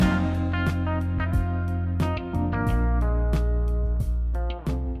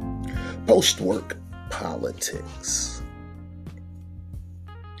Post-work politics.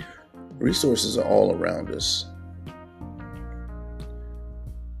 Resources are all around us,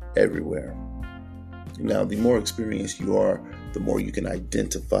 everywhere. Now, the more experienced you are, the more you can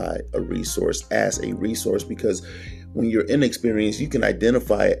identify a resource as a resource, because when you're inexperienced, you can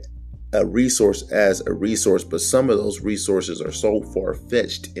identify a resource as a resource, but some of those resources are so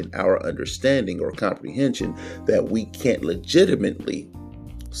far-fetched in our understanding or comprehension that we can't legitimately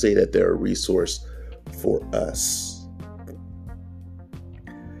say that they're a resource for us.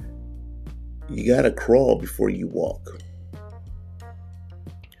 You gotta crawl before you walk.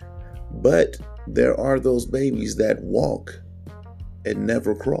 But there are those babies that walk and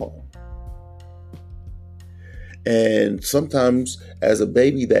never crawl. And sometimes as a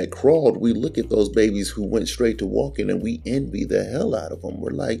baby that crawled, we look at those babies who went straight to walking and we envy the hell out of them.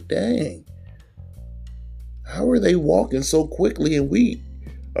 We're like, dang, how are they walking so quickly and we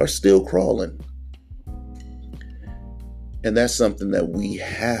are still crawling? And that's something that we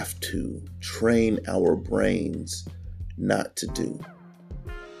have to train our brains not to do.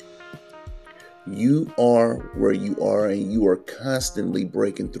 You are where you are, and you are constantly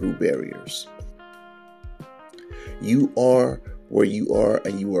breaking through barriers. You are where you are,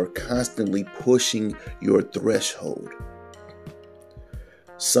 and you are constantly pushing your threshold.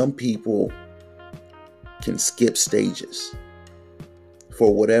 Some people can skip stages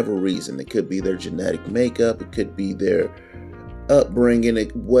for whatever reason. It could be their genetic makeup. It could be their upbringing,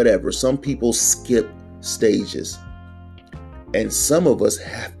 whatever. Some people skip stages. And some of us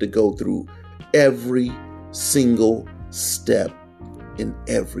have to go through every single step in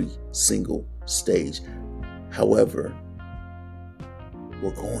every single stage. However,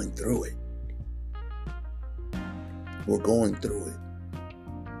 we're going through it. We're going through it.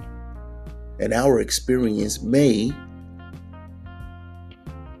 And our experience may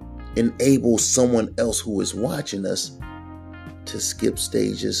enable someone else who is watching us to skip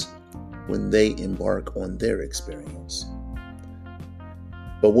stages when they embark on their experience.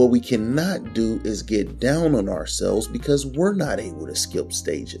 But what we cannot do is get down on ourselves because we're not able to skip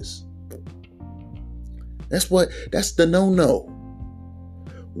stages. That's the no-no.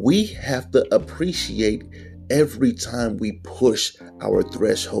 We have to appreciate every time we push our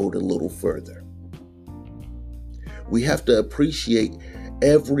threshold a little further. We have to appreciate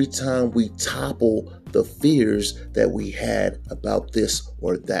every time we topple the fears that we had about this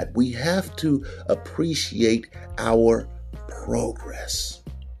or that. We have to appreciate our progress.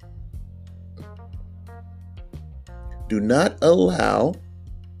 Do not allow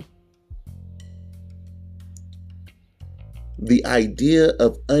the idea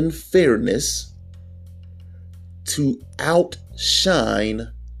of unfairness to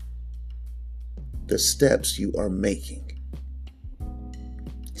outshine the steps you are making.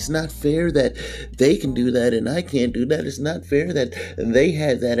 It's not fair that they can do that and I can't do that. It's not fair that they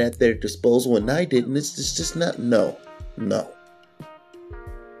had that at their disposal and I didn't. It's just not. No.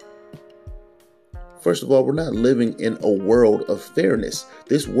 First of all, we're not living in a world of fairness.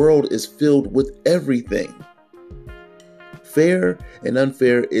 This world is filled with everything. Fair and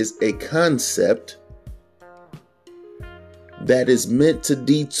unfair is a concept that is meant to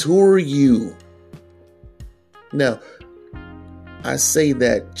detour you. Now, I say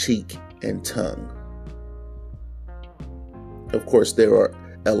that cheek and tongue. Of course, there are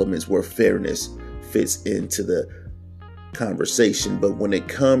elements where fairness fits into the conversation, but when it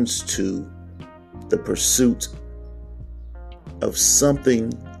comes to the pursuit of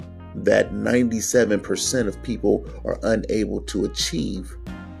something that 97% of people are unable to achieve,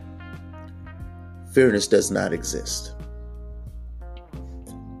 fairness does not exist.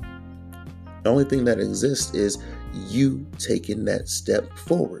 The only thing that exists is you taking that step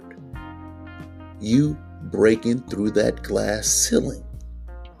forward. You breaking through that glass ceiling.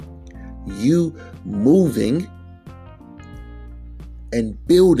 You moving and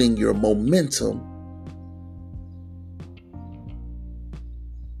building your momentum,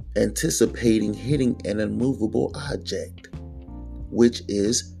 anticipating hitting an immovable object, which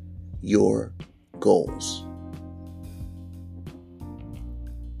is your goals.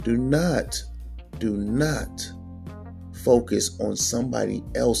 Do not focus on somebody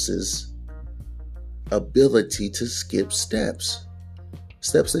else's ability to skip steps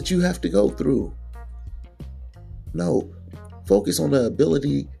that you have to go through. No, focus on the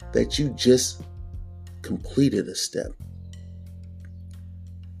ability that you just completed a step.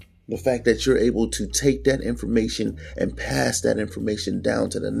 The fact that you're able to take that information and pass that information down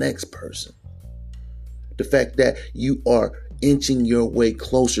to the next person. The fact that you are inching your way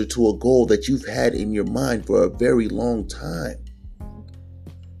closer to a goal that you've had in your mind for a very long time.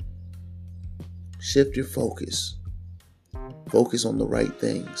 Shift your focus. Focus on the right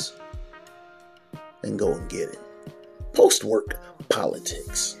things and go and get it. Post-work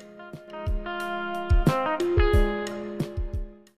politics.